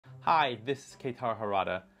Hi, this is Keitaro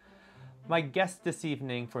Harada. My guest this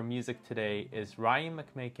evening for Music Today is Ryan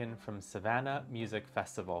McMaken from Savannah Music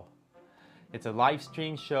Festival. It's a live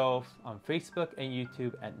stream show on Facebook and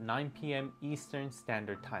YouTube at 9 p.m. Eastern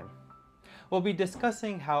Standard Time. We'll be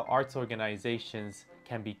discussing how arts organizations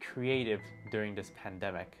can be creative during this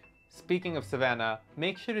pandemic. Speaking of Savannah,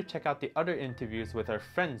 make sure to check out the other interviews with our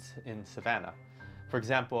friends in Savannah. For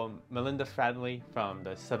example, Melinda Fradley from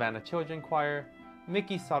the Savannah Children Choir,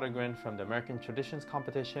 Mikki Sodergren from the American Traditions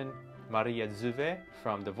Competition, Maria Zouves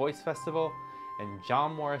from the Voice Festival, and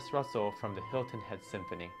John Morris Russell from the Hilton Head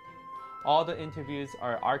Symphony. All the interviews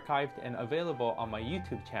are archived and available on my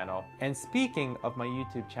YouTube channel. And speaking of my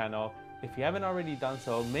YouTube channel, if you haven't already done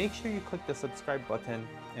so, make sure you click the subscribe button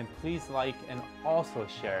and please like and also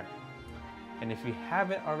share. And if you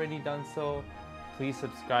haven't already done so, please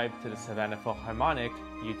subscribe to the Savannah Philharmonic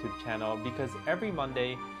YouTube channel because every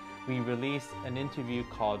Monday we release an interview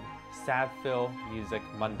called SavPhil Music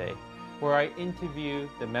Monday, where I interview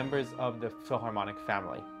the members of the Philharmonic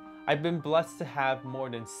family. I've been blessed to have more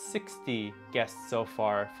than 60 guests so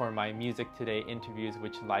far for my Music Today interviews,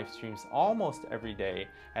 which live streams almost every day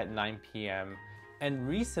at 9 p.m. And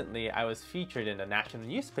recently I was featured in a national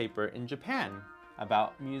newspaper in Japan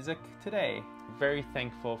about Music Today. Very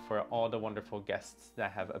thankful for all the wonderful guests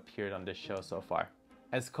that have appeared on this show so far.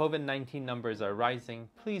 As COVID-19 numbers are rising,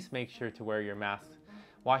 please make sure to wear your mask,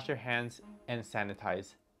 wash your hands, and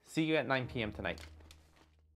sanitize. See you at 9 p.m. tonight.